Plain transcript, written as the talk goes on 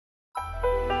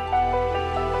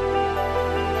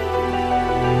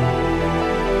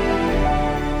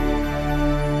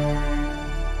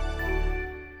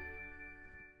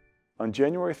On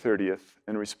January 30th,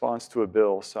 in response to a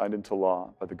bill signed into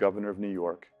law by the Governor of New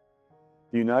York,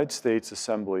 the United States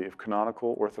Assembly of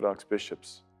Canonical Orthodox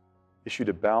Bishops issued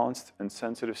a balanced and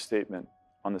sensitive statement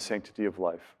on the sanctity of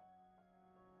life.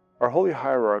 Our holy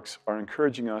hierarchs are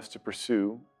encouraging us to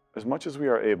pursue, as much as we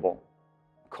are able,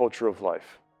 a culture of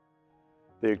life.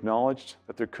 They acknowledged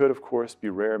that there could, of course, be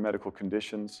rare medical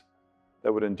conditions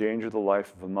that would endanger the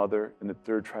life of a mother in the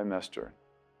third trimester,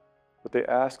 but they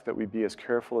asked that we be as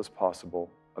careful as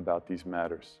possible about these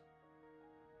matters.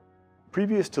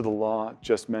 Previous to the law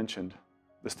just mentioned,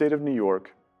 the state of New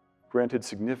York granted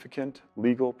significant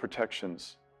legal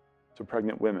protections to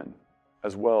pregnant women,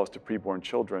 as well as to preborn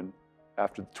children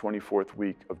after the 24th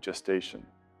week of gestation.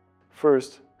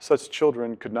 First, such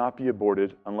children could not be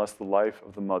aborted unless the life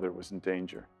of the mother was in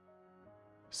danger.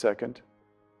 Second,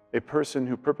 a person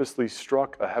who purposely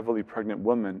struck a heavily pregnant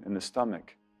woman in the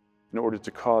stomach in order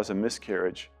to cause a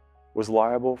miscarriage was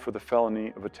liable for the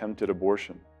felony of attempted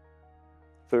abortion.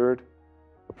 Third,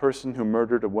 a person who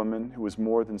murdered a woman who was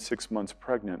more than 6 months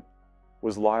pregnant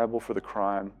was liable for the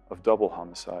crime of double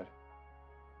homicide.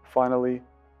 Finally,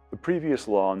 the previous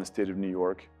law in the state of New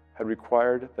York had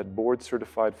required that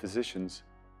board-certified physicians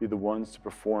be the ones to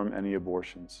perform any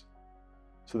abortions,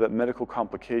 so that medical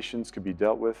complications could be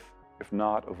dealt with, if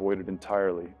not avoided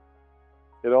entirely.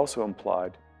 It also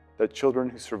implied that children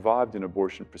who survived an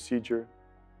abortion procedure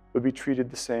would be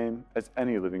treated the same as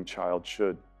any living child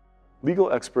should.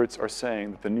 Legal experts are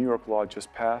saying that the New York law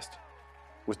just passed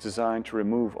was designed to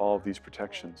remove all of these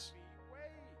protections.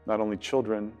 Not only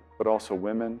children, but also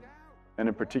women, and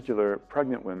in particular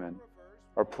pregnant women,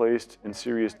 are placed in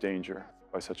serious danger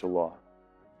by such a law.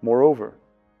 Moreover,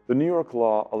 the New York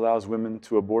law allows women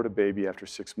to abort a baby after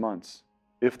 6 months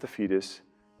if the fetus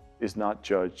is not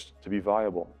judged to be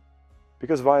viable.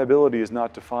 Because viability is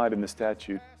not defined in the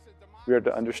statute, we are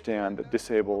to understand that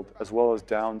disabled as well as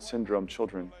Down syndrome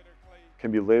children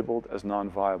can be labeled as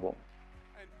non-viable.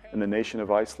 In the nation of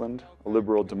Iceland, a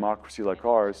liberal democracy like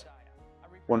ours,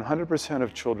 100%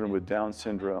 of children with Down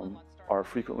syndrome are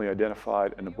frequently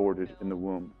identified and aborted in the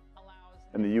womb.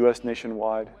 In the US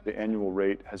nationwide, the annual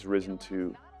rate has risen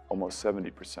to almost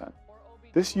 70%.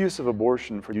 This use of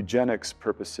abortion for eugenics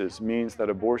purposes means that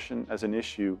abortion as an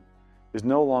issue is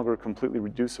no longer completely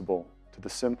reducible to the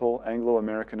simple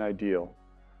Anglo-American ideal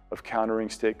of countering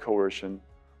state coercion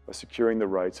by securing the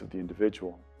rights of the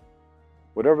individual.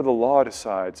 Whatever the law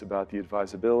decides about the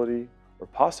advisability or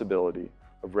possibility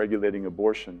of regulating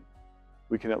abortion,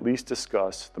 we can at least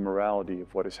discuss the morality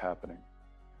of what is happening.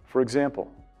 For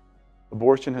example,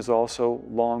 abortion has also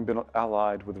long been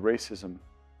allied with racism,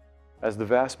 as the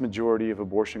vast majority of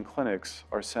abortion clinics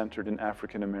are centered in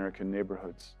African American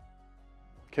neighborhoods.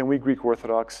 Can we Greek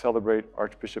Orthodox celebrate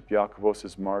Archbishop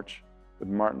Iakavos' march with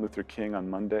Martin Luther King on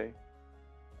Monday,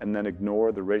 and then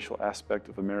ignore the racial aspect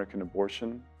of American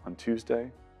abortion on Tuesday?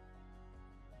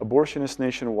 Abortionists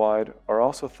nationwide are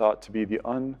also thought to be the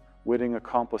unwitting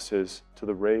accomplices to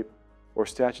the rape or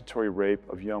statutory rape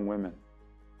of young women.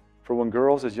 For when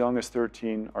girls as young as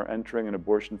 13 are entering an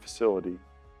abortion facility,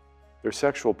 their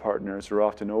sexual partners are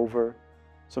often over,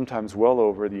 sometimes well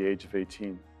over the age of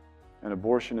 18, and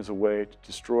abortion is a way to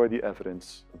destroy the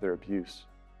evidence of their abuse.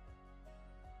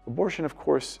 Abortion, of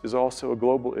course, is also a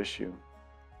global issue.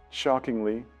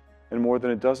 Shockingly, in more than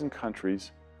a dozen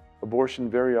countries, abortion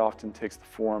very often takes the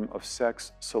form of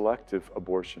sex-selective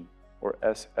abortion, or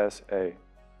SSA.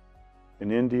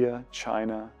 In India,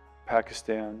 China,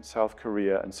 Pakistan, South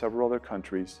Korea, and several other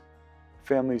countries,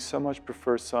 families so much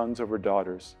prefer sons over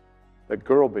daughters that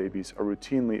girl babies are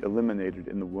routinely eliminated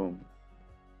in the womb.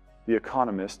 The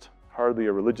Economist, hardly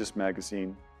a religious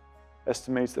magazine,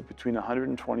 estimates that between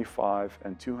 125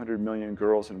 and 200 million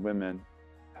girls and women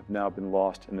have now been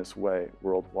lost in this way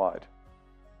worldwide.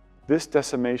 This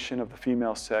decimation of the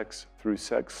female sex through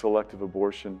sex-selective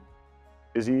abortion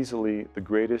is easily the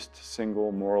greatest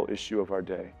single moral issue of our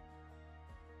day.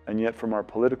 And yet from our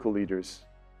political leaders,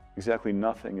 exactly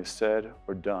nothing is said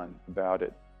or done about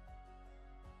it.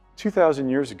 2,000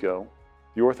 years ago,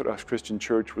 the Orthodox Christian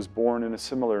Church was born in a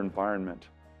similar environment.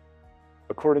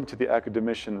 According to the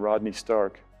academician Rodney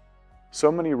Stark,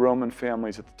 so many Roman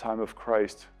families at the time of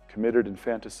Christ committed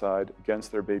infanticide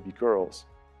against their baby girls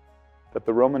that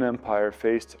the Roman Empire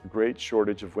faced a great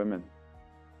shortage of women.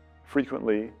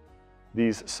 Frequently,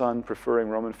 these son-preferring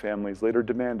Roman families later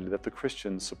demanded that the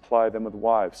Christians supply them with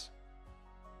wives.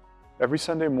 Every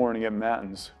Sunday morning at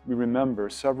Matins, we remember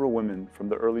several women from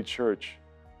the early church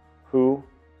who,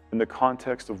 in the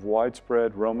context of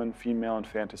widespread Roman female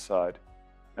infanticide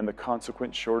and the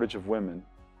consequent shortage of women,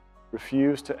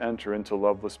 refused to enter into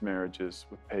loveless marriages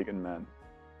with pagan men.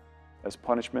 As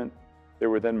punishment, they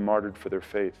were then martyred for their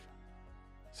faith.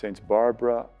 Saints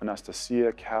Barbara,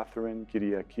 Anastasia, Catherine,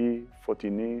 Kyriaki,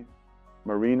 Fotini,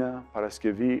 Marina,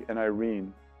 Paraskevi, and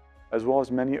Irene, as well as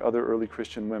many other early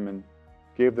Christian women,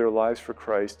 gave their lives for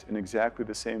Christ in exactly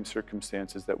the same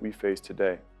circumstances that we face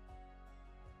today.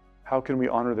 How can we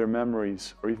honor their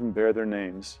memories or even bear their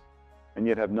names, and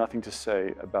yet have nothing to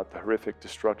say about the horrific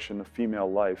destruction of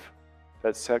female life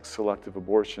that sex-selective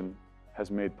abortion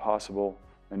has made possible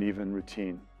and even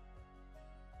routine?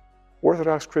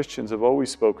 Orthodox Christians have always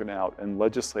spoken out and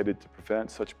legislated to prevent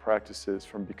such practices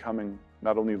from becoming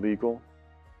not only legal,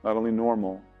 not only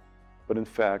normal, but in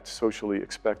fact socially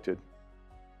expected.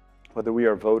 Whether we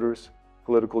are voters,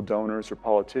 political donors, or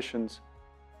politicians,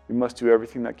 we must do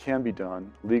everything that can be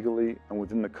done legally and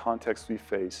within the context we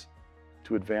face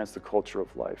to advance the culture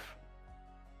of life.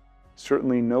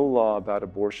 Certainly no law about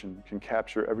abortion can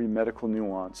capture every medical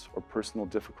nuance or personal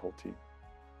difficulty,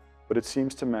 but it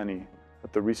seems to many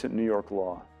that the recent New York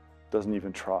law doesn't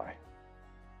even try.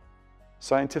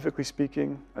 Scientifically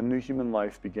speaking, a new human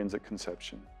life begins at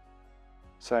conception.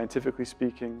 Scientifically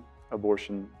speaking,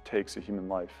 abortion takes a human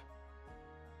life.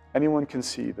 Anyone can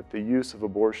see that the use of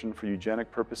abortion for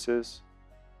eugenic purposes,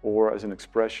 or as an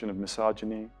expression of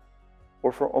misogyny,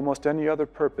 or for almost any other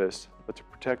purpose but to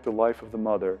protect the life of the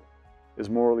mother, is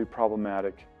morally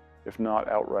problematic, if not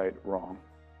outright wrong.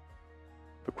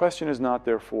 The question is not,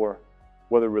 therefore,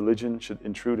 whether religion should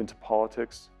intrude into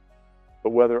politics,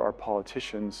 but whether our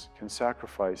politicians can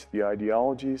sacrifice the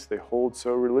ideologies they hold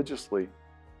so religiously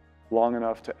long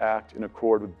enough to act in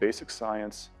accord with basic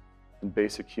science and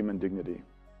basic human dignity.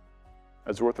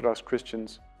 As Orthodox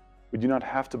Christians, we do not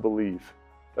have to believe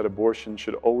that abortion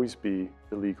should always be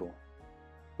illegal,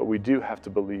 but we do have to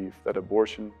believe that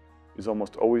abortion is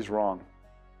almost always wrong,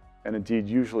 and indeed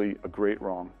usually a great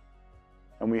wrong.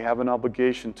 And we have an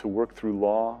obligation to work through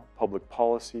law, public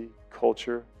policy,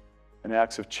 culture, and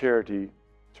acts of charity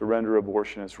to render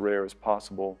abortion as rare as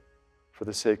possible for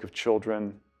the sake of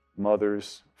children,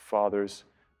 mothers, fathers,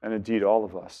 and indeed all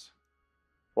of us,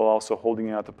 while also holding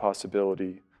out the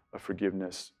possibility of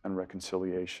forgiveness and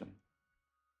reconciliation.